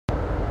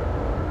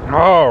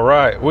All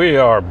right, we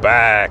are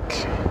back.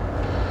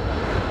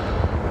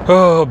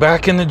 Oh,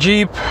 back in the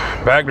Jeep,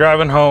 back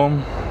driving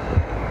home.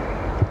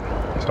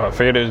 So I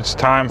figured it's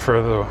time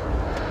for the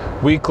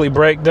weekly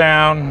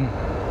breakdown,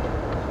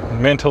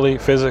 mentally,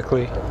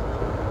 physically.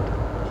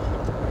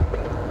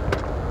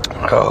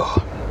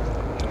 Oh,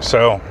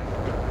 so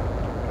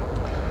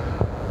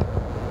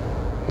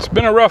it's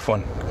been a rough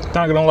one,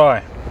 not gonna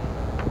lie.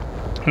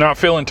 Not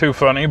feeling too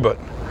funny, but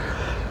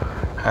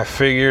I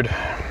figured,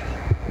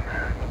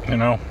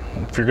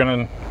 if you're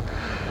gonna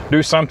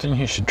do something,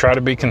 you should try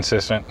to be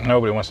consistent.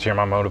 Nobody wants to hear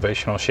my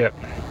motivational shit.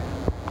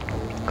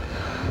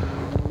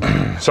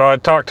 So I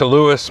talked to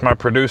Lewis, my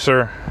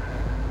producer,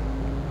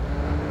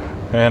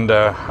 and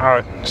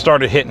I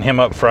started hitting him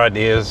up for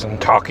ideas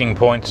and talking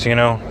points,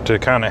 to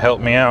kind of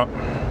help me out.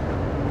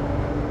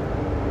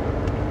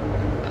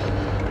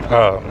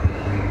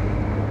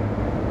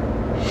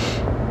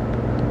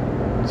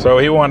 So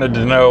he wanted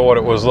to know what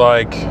it was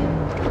like.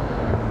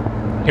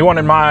 He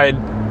wanted my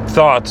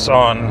thoughts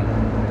on,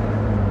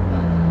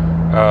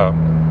 I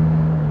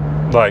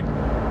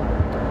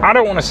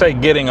don't want to say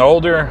getting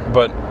older,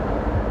 but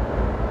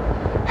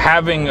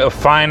having a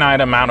finite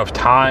amount of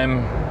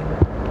time.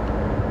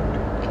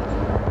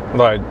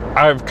 Like,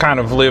 I've kind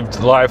of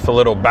lived life a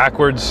little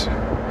backwards,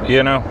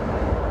 I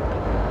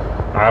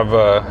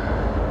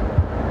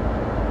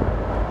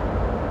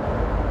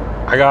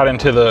got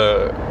into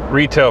the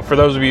retail, for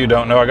those of you who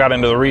don't know, I got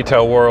into the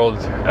retail world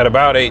at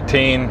about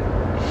 18.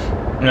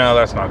 No,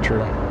 that's not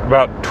true.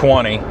 About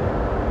 20.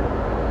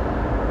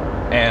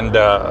 And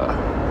I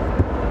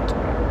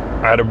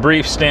had a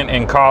brief stint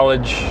in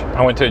college.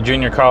 I went to a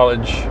junior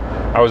college.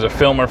 I was a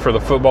filmer for the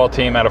football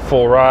team at a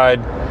full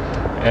ride.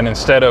 And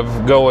instead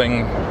of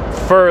going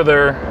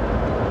further,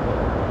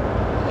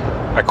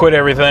 I quit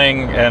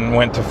everything and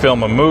went to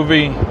film a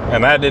movie.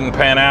 And that didn't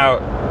pan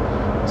out.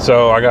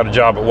 So I got a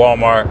job at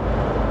Walmart.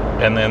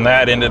 And then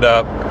that ended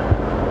up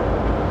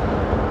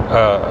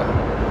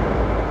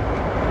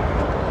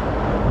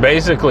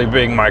basically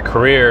being my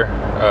career,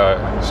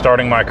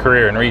 starting my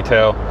career in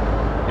retail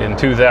in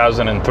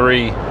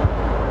 2003.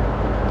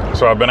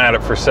 So I've been at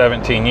it for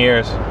 17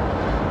 years.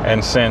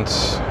 And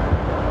since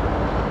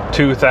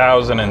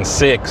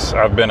 2006,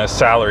 I've been a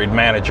salaried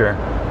manager.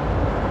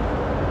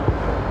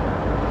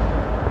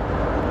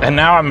 And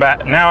now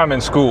I'm in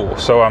school.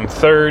 So I'm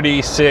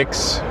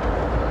 36,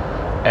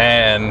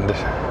 and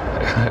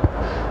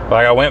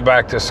I went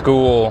back to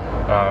school,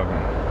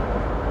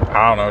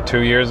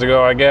 2 years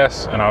ago, I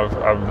guess, and I've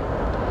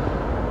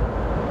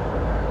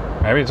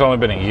maybe it's only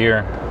been a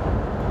year.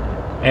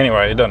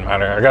 Anyway, it doesn't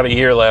matter. I got a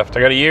year left. I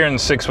got a year and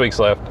 6 weeks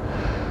left,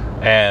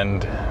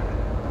 and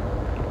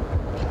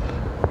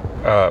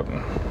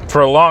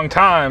for a long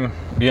time,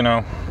 it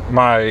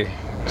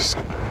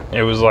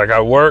was like I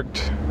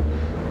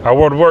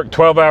would work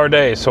 12-hour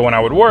days. So when I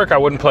would work, I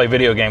wouldn't play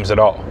video games at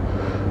all,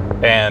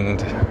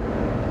 and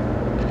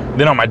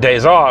then on my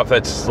days off,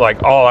 that's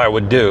like all I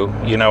would do.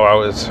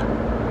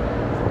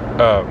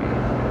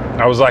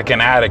 I was like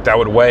an addict. I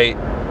would wait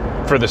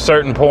for the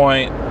certain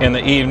point in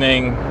the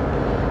evening.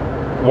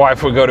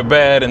 Wife would go to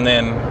bed, and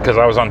then, because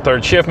I was on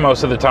third shift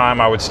most of the time,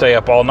 I would stay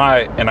up all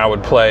night and I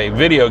would play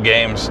video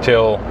games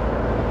till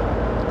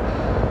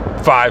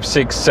 5,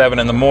 6, 7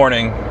 in the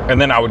morning,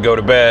 and then I would go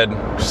to bed,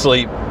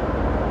 sleep,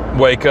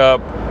 wake up,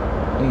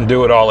 and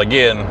do it all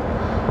again.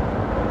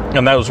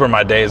 And those were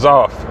my days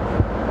off.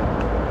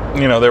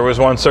 There was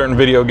one certain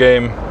video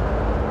game.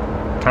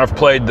 I've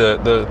played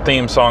the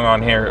theme song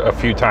on here a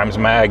few times,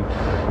 MAG.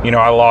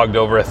 I logged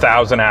over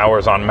 1,000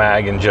 hours on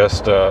MAG in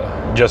just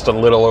a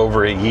little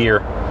over a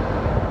year.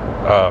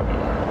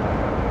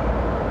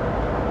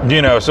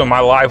 So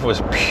my life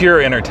was pure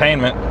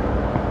entertainment.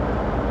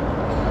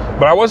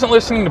 But I wasn't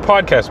listening to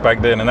podcasts back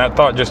then, and that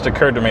thought just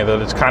occurred to me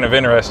that it's kind of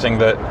interesting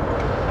that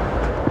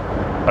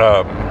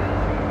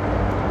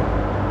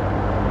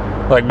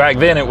back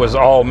then it was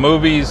all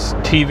movies,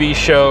 TV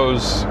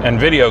shows, and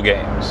video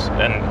games,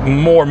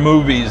 and more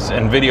movies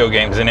and video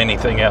games than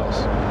anything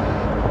else.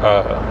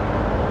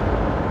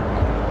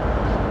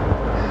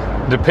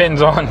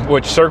 Depends on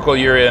which circle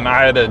you're in.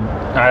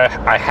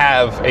 I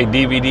have a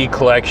DVD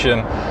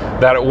collection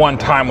that at one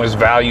time was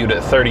valued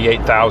at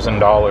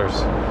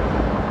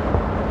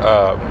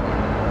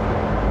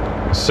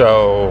 $38,000.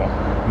 So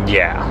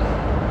yeah,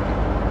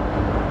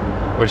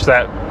 which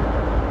that.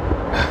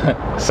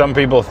 Some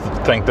people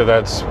think that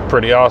that's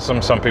pretty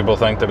awesome. Some people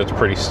think that it's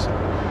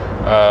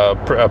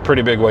a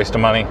pretty big waste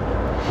of money.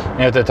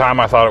 And at the time,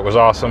 I thought it was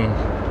awesome.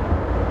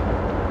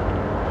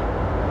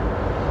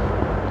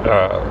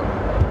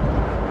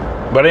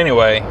 But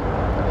anyway,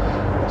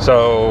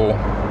 so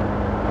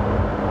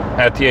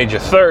at the age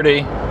of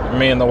 30,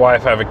 me and the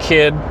wife have a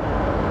kid.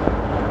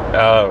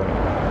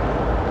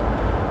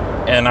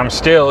 And I'm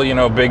still,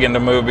 big into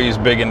movies,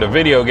 big into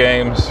video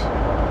games.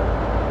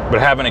 But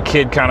having a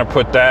kid kind of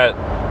put that,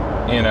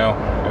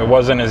 it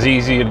wasn't as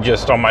easy to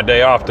just on my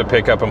day off to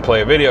pick up and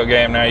play a video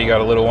game. Now you got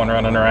a little one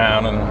running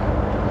around and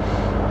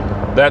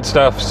that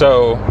stuff.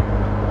 So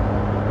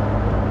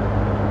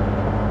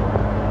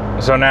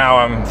So now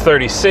I'm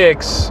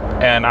 36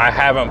 and I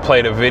haven't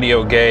played a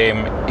video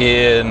game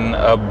in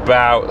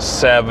about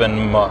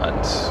 7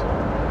 months.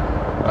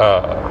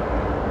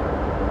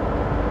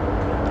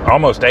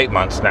 Almost 8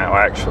 months now,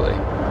 actually.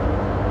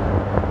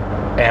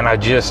 And I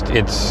just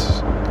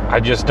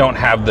don't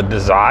have the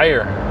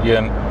desire.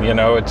 You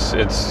know, it's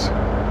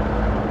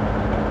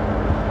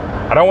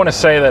I don't want to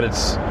say that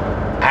it's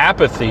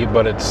apathy,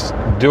 but it's,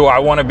 do I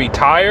want to be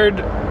tired?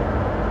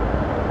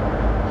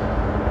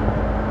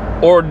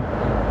 Or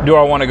do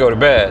I want to go to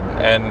bed?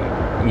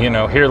 And, you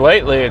know, here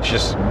lately, it's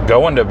just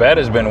going to bed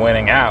has been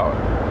winning out.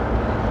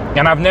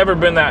 And I've never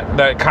been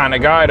that kind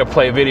of guy to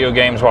play video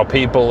games while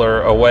people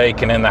are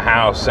awake and in the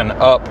house and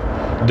up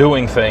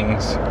doing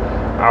things.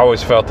 I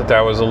always felt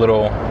that was a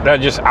little, I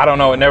don't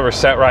know, it never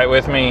set right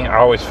with me. I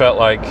always felt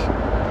like,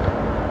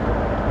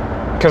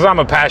 because I'm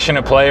a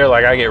passionate player,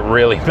 like I get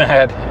really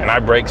mad and I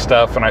break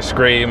stuff and I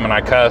scream and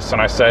I cuss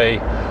and I say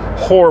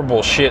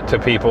horrible shit to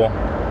people.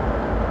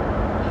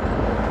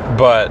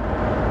 But,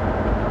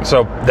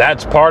 so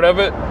that's part of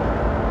it.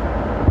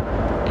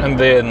 And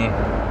then,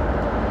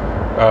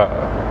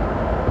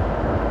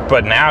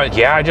 but now,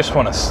 yeah, I just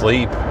want to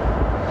sleep.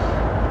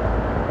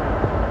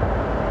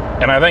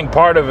 And I think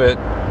part of it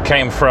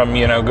came from,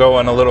 you know,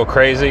 going a little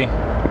crazy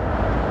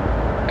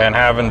and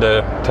having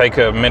to take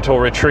a mental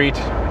retreat.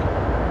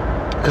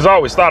 Because I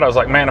always thought, I was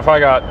like, man, if I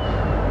got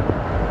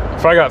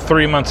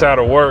 3 months out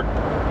of work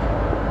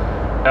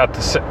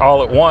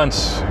all at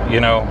once, you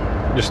know,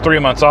 just 3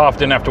 months off,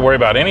 didn't have to worry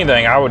about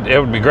anything, it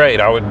would be great.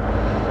 I would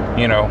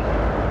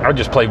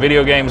just play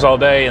video games all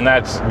day, and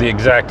that's the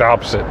exact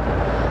opposite.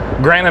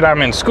 Granted,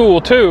 I'm in school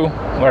too,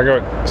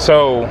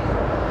 so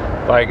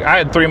I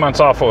had 3 months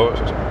off of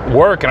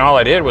work, and all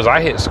I did was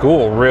I hit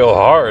school real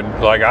hard.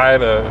 Like I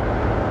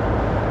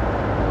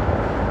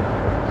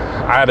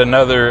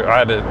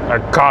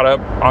caught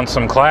up on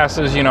some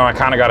classes, you know, I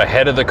kind of got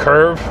ahead of the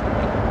curve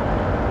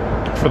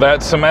for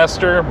that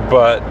semester,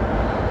 but,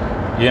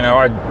 you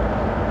know,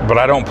 but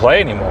I don't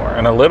play anymore.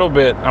 And a little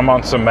bit, I'm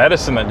on some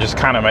medicine that just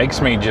kind of makes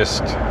me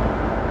just,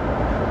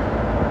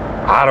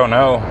 I don't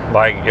know,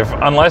 like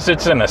unless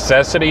it's a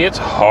necessity, it's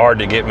hard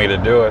to get me to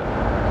do it.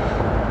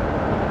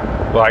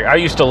 Like I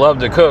used to love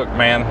to cook,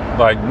 man.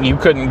 Like you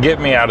couldn't get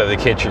me out of the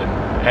kitchen.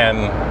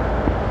 And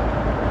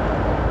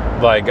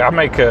like I'm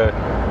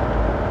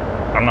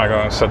not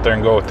going to sit there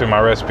and go through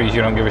my recipes.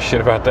 You don't give a shit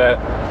about that.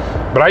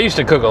 But I used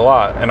to cook a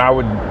lot, and I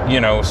would,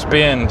 you know,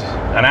 spend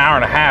an hour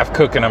and a half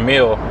cooking a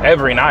meal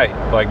every night.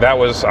 Like I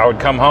would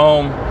come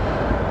home,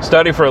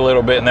 study for a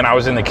little bit, and then I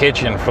was in the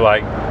kitchen for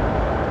like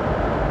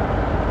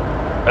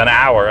an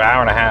hour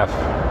and a half,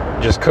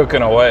 just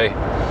cooking away.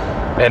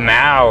 And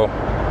now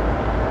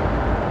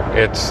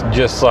it's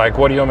just like,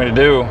 what do you want me to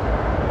do?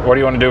 What do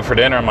you want to do for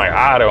dinner? I'm like,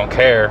 I don't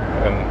care.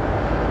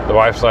 And the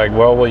wife's like,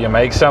 well, will you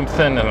make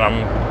something?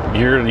 And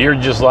you're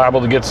just liable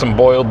to get some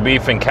boiled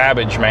beef and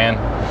cabbage, man.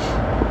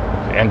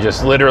 And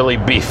just literally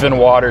beef and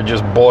water,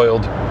 just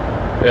boiled.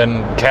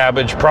 And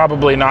cabbage,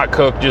 probably not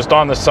cooked, just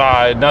on the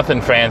side,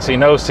 nothing fancy,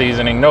 no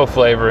seasoning, no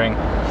flavoring,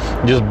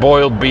 just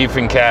boiled beef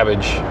and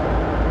cabbage.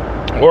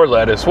 Or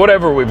lettuce,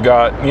 whatever we've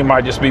got. You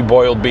might just be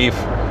boiled beef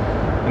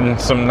and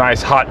some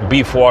nice hot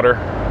beef water.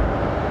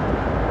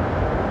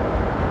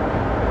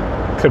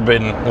 Could have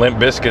been Limp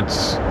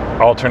Bizkit's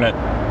alternate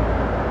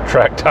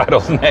track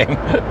title's name.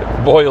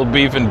 Boiled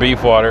beef and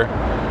beef water.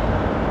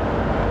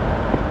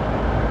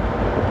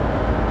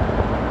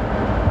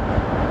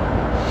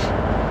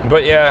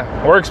 But yeah,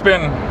 work's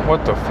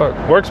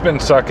been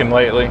sucking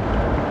lately.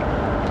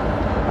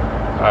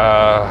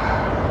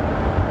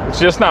 It's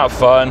just not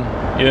fun,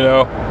 you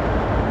know.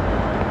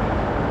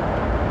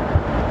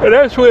 And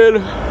that's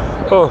when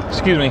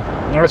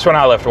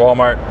I left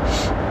Walmart.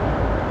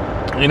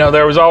 You know,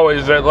 there was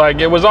always that, like,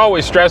 it was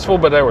always stressful,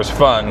 but there was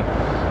fun.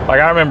 Like,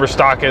 I remember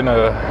stocking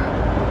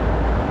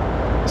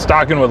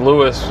with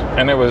Lewis,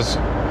 and it was,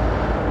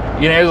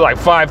 you know, it was like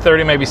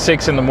 5:30, maybe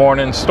 6 in the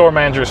morning. Store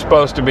manager's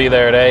supposed to be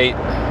there at 8.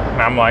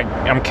 And I'm like,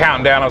 I'm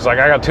counting down. I was like,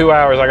 I got 2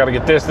 hours. I got to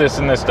get this,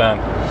 and this done.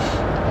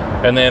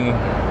 And then,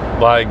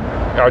 like,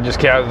 I would just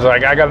count. It was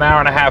like, I got an hour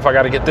and a half. I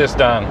got to get this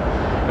done.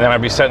 And then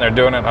I'd be sitting there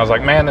doing it, and I was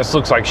like, man, this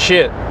looks like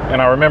shit.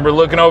 And I remember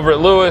looking over at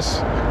Lewis,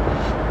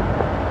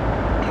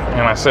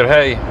 and I said,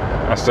 hey,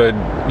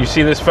 you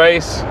see this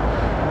face?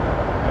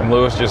 And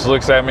Lewis just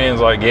looks at me and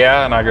is like,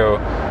 yeah. And I go,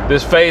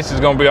 this face is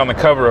going to be on the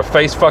cover of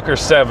Face Fucker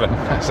 7.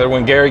 I said,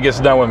 when Gary gets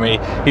done with me,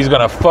 he's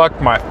going to fuck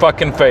my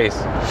fucking face.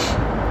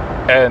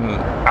 And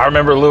I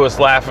remember Lewis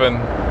laughing,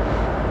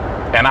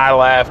 and I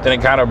laughed, and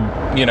it kind of,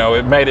 you know,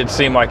 it made it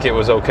seem like it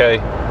was okay,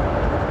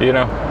 you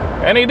know.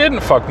 And he didn't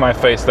fuck my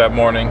face that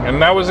morning,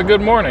 and that was a good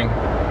morning.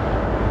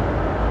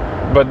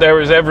 But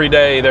every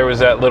day there was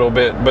that little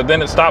bit, but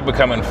then it stopped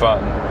becoming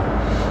fun.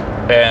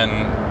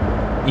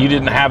 And you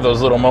didn't have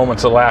those little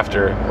moments of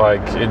laughter.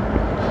 Like,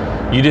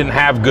 you didn't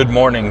have good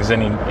mornings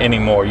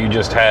anymore. You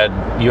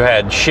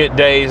had shit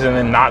days and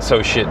then not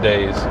so shit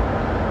days.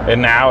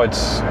 And now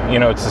it's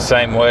the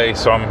same way.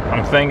 So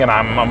I'm thinking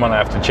I'm going to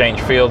have to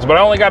change fields. But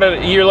I only got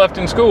a year left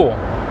in school.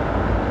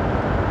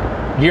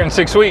 year and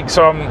 6 weeks.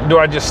 So do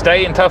I just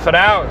stay and tough it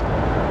out?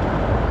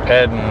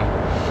 And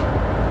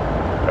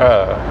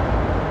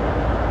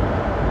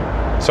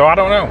so I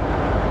don't know.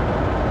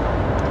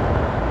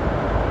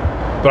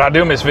 But I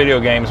do miss video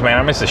games, man.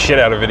 I miss the shit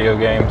out of video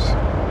games.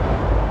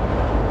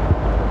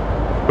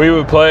 We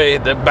would play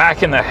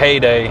back in the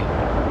heyday.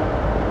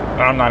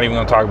 I'm not even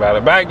going to talk about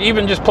it. Back,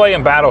 even just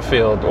playing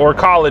Battlefield or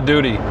Call of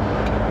Duty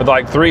with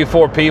like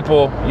 3-4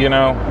 people, you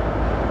know,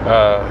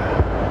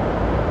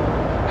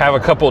 have a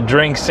couple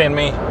drinks in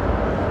me,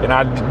 and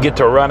I'd get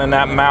to run in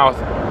that mouth.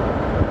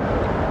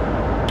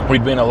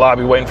 We'd be in a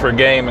lobby waiting for a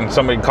game, and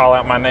somebody'd call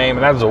out my name,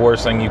 and that was the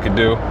worst thing you could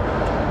do.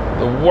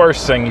 The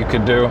worst thing you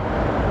could do.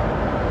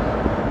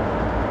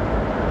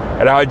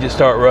 And I'd just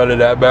start running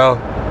that mouth.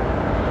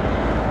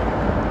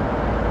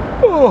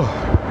 Oh.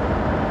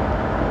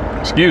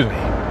 Excuse me.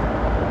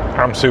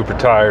 I'm super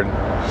tired.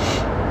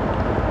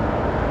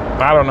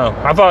 I don't know.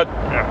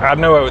 I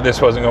knew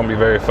this wasn't going to be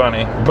very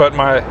funny, but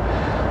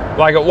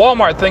like at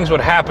Walmart, things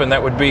would happen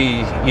that would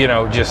be, you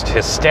know, just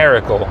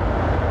hysterical.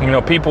 You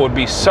know, people would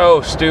be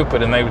so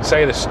stupid and they would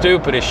say the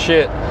stupidest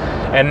shit.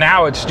 And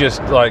now it's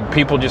just like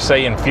people just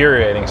say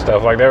infuriating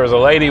stuff. Like there was a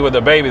lady with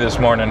a baby this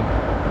morning,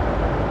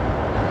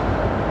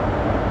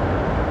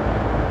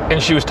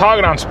 and she was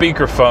talking on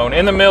speakerphone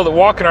in the middle of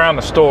walking around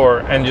the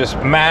store and just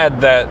mad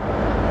that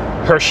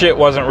her shit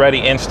wasn't ready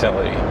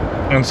instantly.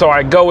 And so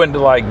I go into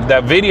like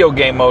that video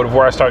game mode of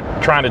where I start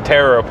trying to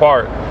tear her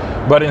apart.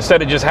 But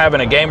instead of just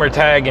having a gamer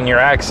tag and your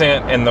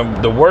accent and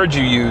the words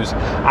you use,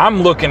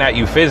 I'm looking at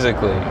you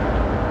physically.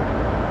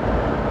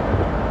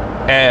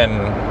 And,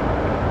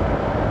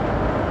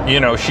 you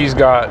know, she's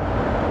got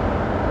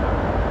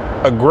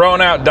a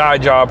grown-out dye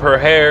job. Her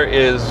hair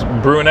is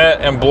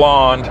brunette and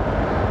blonde,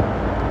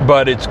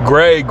 but it's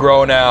gray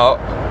grown out.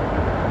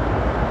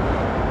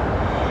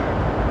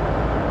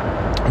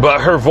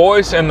 But her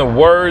voice and the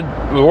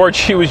word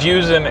she was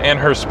using in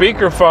her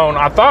speakerphone,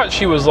 I thought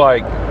she was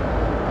like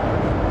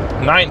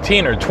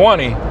 19 or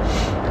 20,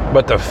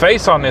 but the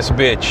face on this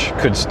bitch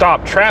could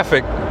stop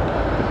traffic.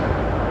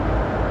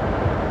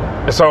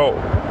 So,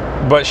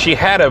 but she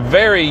had a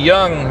very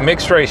young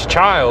mixed race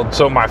child,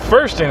 so my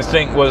first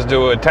instinct was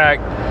to attack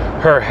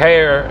her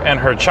hair and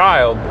her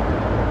child.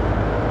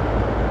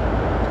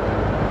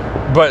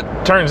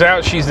 But turns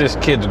out she's this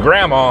kid's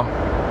grandma,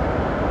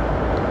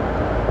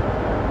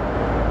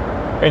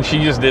 and she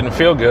just didn't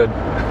feel good.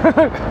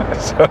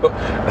 So,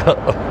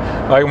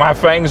 like, my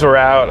fangs were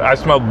out, I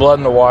smelled blood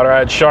in the water, I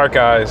had shark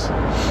eyes,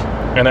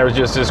 and there was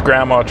just this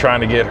grandma trying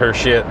to get her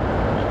shit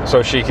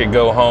so she could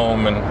go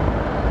home and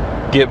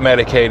get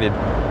medicated.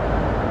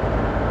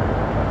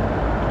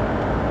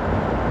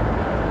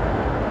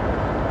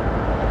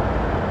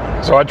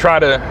 So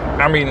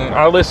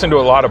I listen to a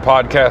lot of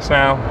podcasts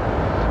now.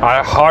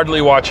 I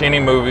hardly watch any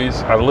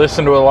movies. I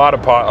listen to a lot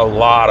of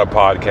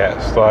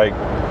podcasts, like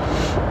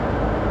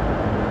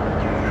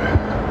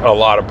a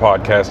lot of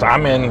podcasts.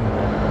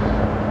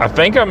 I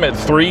think I'm at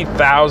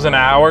 3,000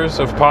 hours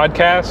of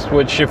podcasts,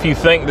 which if you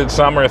think that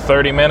some are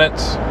 30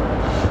 minutes,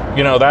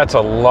 you know, that's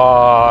a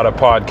lot of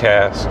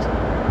podcasts.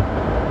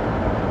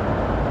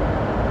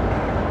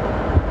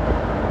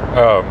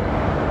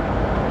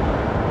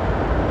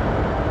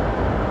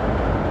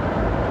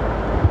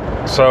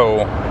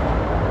 So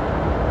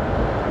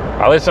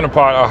I listen to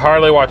I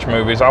hardly watch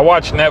movies. I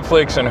watch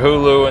Netflix and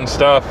Hulu and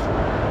stuff,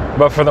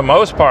 but for the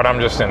most part,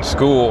 I'm just in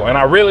school, and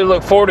I really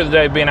look forward to the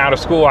day of being out of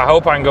school. I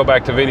hope I can go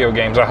back to video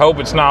games. I hope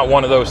it's not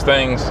one of those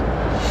things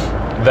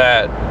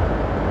that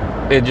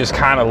it just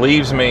kind of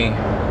leaves me,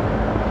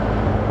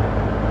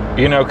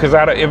 you know, because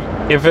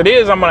if it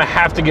is, I'm gonna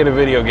have to get a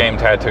video game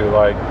tattoo.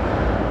 Like,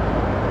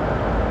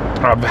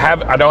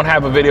 I don't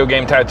have a video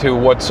game tattoo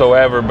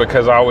whatsoever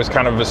because I always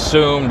kind of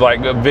assumed like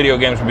video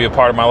games would be a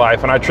part of my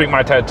life, and I treat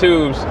my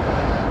tattoos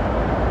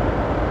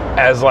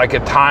as like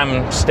a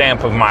time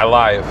stamp of my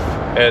life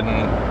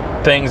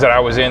and things that I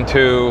was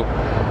into,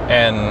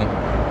 and,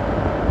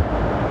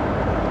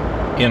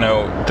 you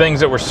know, things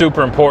that were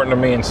super important to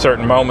me in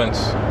certain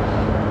moments,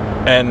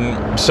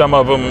 and some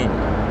of them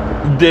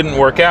didn't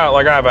work out.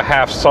 Like I have a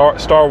half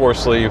Star Wars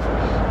sleeve,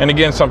 and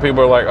again, some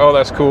people are like, oh,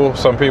 that's cool.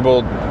 Some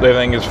people, they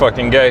think it's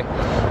fucking gay.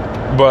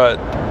 But,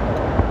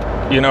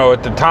 you know,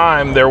 at the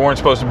time, there weren't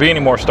supposed to be any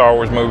more Star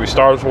Wars movies.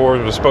 Star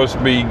Wars was supposed to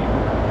be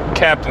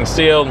capped and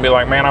sealed and be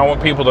like, man, I want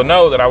people to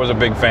know that I was a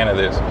big fan of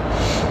this.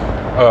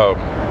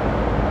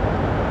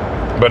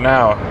 But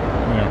now,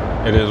 you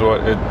know, it is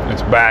what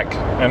it's back,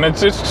 and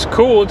it's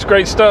cool. It's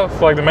great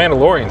stuff. Like The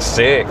Mandalorian's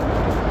sick.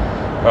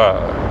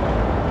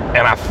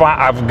 And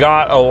I've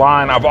got a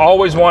line. I've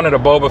always wanted a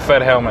Boba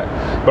Fett helmet,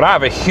 but I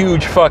have a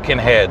huge fucking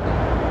head.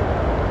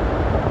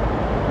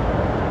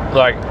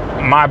 Like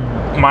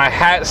my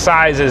hat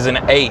size is an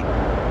 8,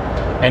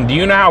 and do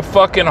you know how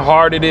fucking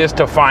hard it is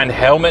to find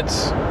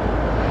helmets?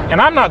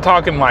 And I'm not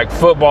talking like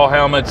football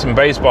helmets and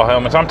baseball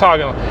helmets. I'm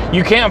talking,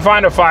 you can't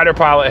find a fighter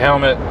pilot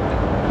helmet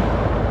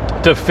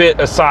to fit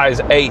a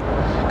size 8.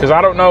 Because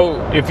I don't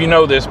know if you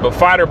know this, but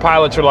fighter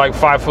pilots are like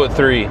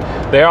 5'3".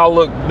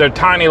 They're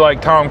tiny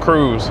like Tom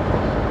Cruise.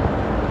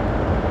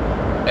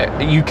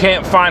 You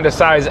can't find a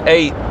size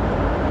 8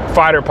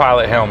 fighter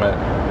pilot helmet.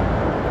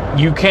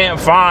 You can't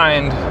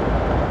find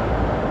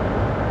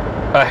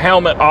a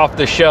helmet off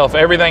the shelf.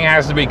 Everything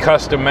has to be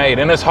custom made,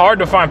 and it's hard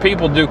to find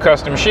people do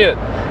custom shit.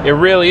 It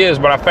really is.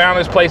 But I found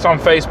this place on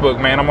Facebook,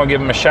 man. I'm gonna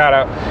give them a shout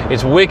out.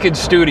 It's Wicked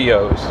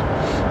Studios,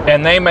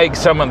 and they make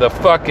some of the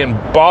fucking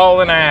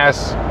ballin'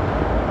 ass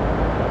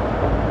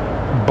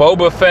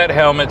Boba Fett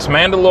helmets,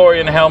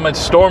 Mandalorian helmets,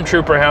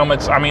 Stormtrooper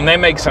helmets. I mean, they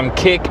make some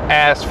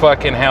kick-ass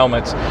fucking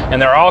helmets,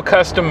 and they're all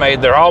custom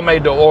made. They're all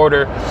made to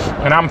order,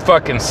 and I'm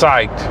fucking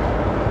psyched.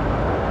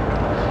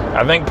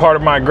 I think part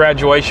of my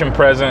graduation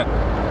present,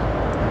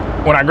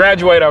 when I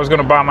graduate, I was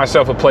going to buy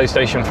myself a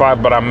PlayStation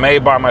 5, but I may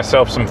buy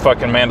myself some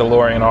fucking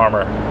Mandalorian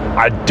armor.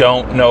 I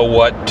don't know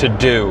what to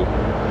do.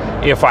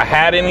 If I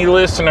had any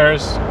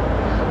listeners,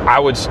 I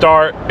would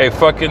start a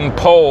fucking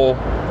poll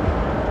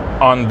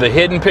on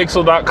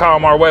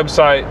thehiddenpixel.com, our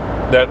website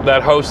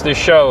that hosts this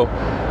show,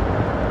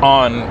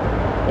 on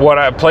what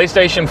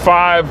PlayStation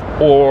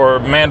 5 or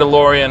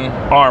Mandalorian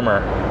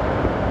armor.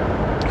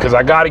 Because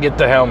I got to get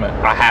the helmet.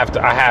 I have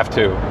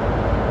to.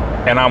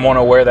 And I want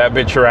to wear that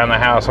bitch around the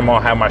house. I'm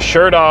going to have my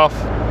shirt off,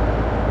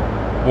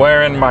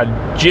 wearing my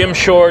gym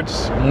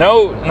shorts,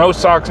 no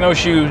socks, no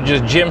shoes,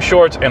 just gym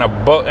shorts and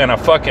a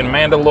fucking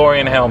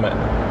Mandalorian helmet.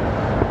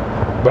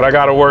 But I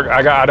got to work.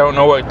 I don't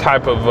know what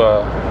type of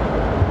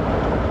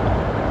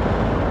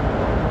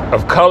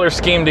color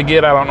scheme to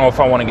get. I don't know if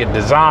I want to get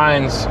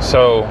designs.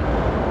 So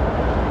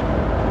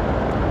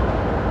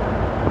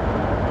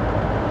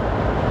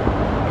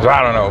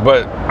I don't know,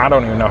 but I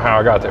don't even know how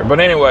I got there. But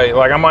anyway,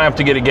 like, I might have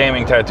to get a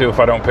gaming tattoo if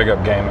I don't pick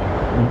up gaming.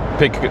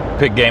 Pick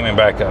gaming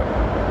back up.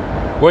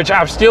 Which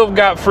I've still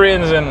got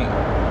friends, and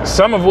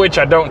some of which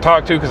I don't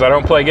talk to because I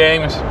don't play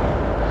games.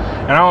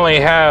 And I only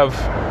have...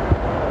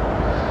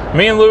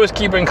 Me and Lewis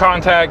keep in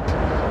contact.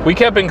 We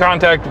kept in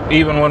contact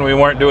even when we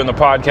weren't doing the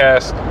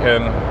podcast.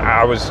 And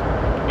I was...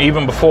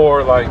 Even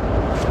before, like...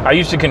 I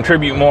used to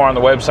contribute more on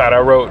the website. I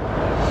wrote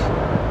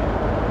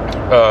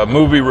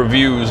movie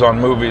reviews on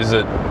movies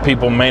that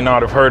people may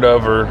not have heard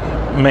of or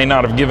may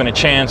not have given a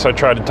chance. I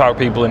tried to talk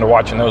people into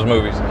watching those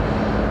movies.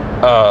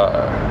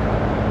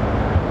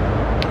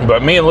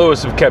 But me and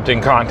Lewis have kept in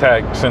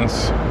contact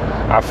since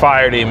I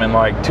fired him in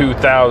like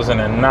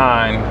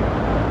 2009.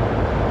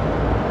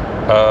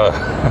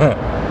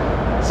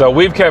 So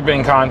we've kept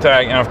in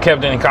contact, and I've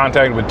kept in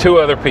contact with 2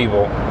 other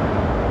people.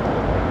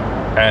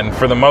 And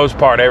for the most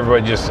part,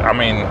 everybody just, I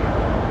mean,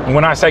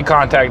 when I say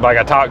contact, like,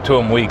 I talk to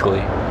them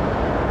weekly.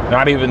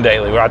 Not even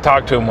daily, but I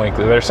talk to them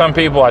weekly. There's some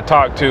people I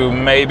talk to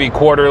maybe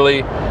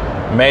quarterly,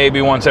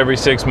 maybe once every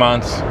 6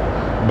 months,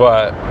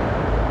 but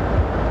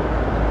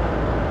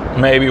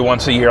maybe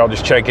once a year I'll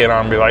just check in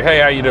on and be like, hey,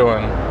 how you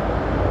doing?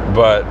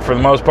 But for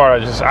the most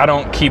part, I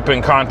don't keep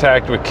in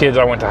contact with kids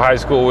I went to high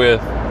school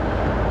with.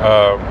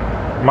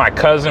 My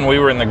cousin, we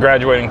were in the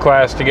graduating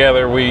class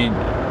together.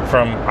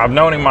 I've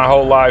known him my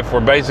whole life. We're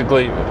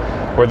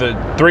the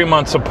 3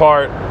 months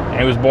apart.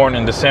 He was born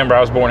in December.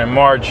 I was born in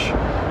March.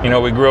 You know,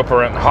 we grew up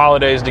around the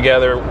holidays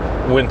together,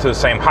 went to the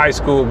same high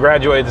school,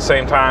 graduated at the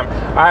same time.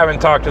 I haven't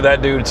talked to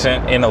that dude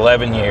in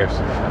 11 years.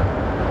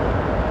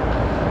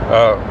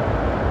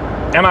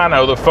 And I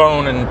know the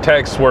phone and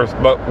text work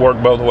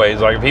both ways.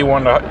 Like, if he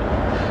wanted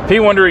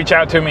to reach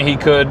out to me, he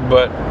could,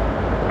 but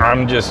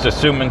I'm just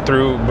assuming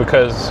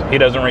because he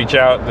doesn't reach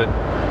out that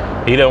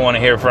he doesn't want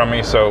to hear from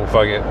me, so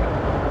fuck it.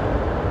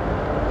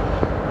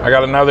 I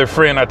got another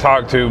friend I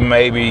talk to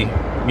maybe,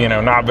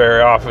 not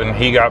very often.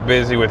 He got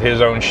busy with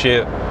his own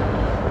shit.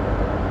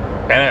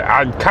 And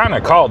I kind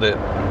of called it.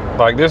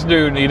 Like, this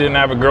dude, he didn't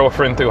have a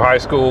girlfriend through high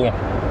school.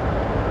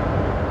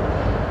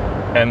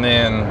 And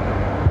then,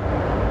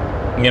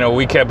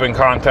 we kept in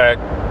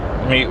contact.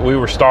 We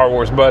were Star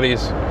Wars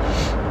buddies.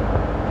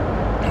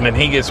 And then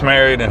he gets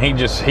married, and he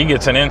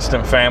gets an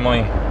instant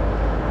family.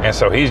 And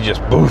so he's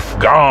just, boof,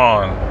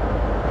 gone.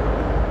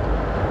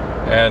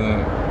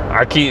 And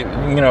I keep,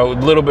 a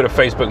little bit of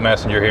Facebook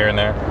Messenger here and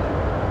there.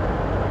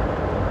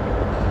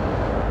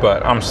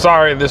 But I'm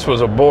sorry this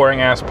was a boring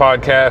ass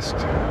podcast.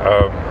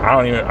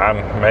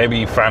 Maybe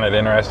you find it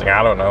interesting.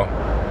 I don't know.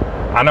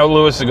 I know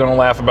Lewis is going to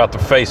laugh about the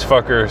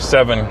Facefucker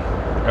 7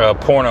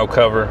 porno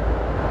cover.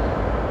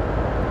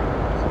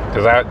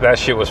 Because that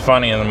shit was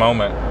funny in the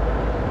moment.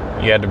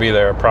 You had to be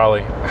there,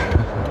 probably.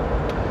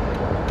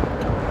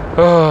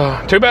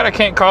 Too bad I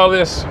can't call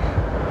this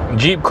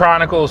Jeep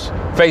Chronicles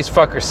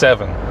Facefucker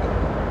 7.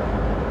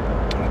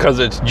 Because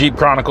it's Jeep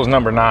Chronicles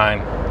number 9.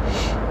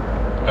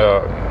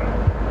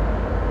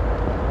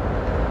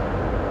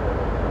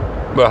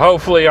 But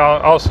hopefully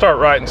I'll start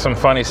writing some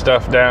funny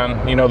stuff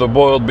down. The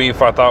boiled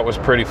beef I thought was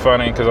pretty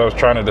funny because I was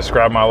trying to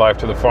describe my life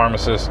to the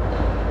pharmacist.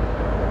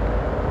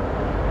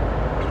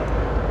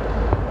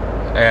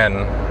 And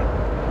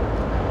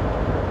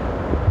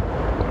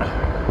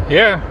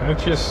yeah,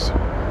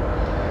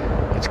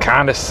 it's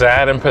kind of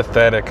sad and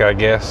pathetic, I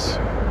guess.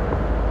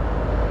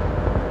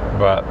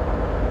 But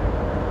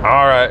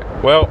all right,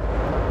 well,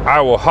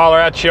 I will holler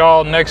at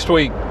y'all next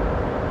week.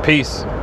 Peace.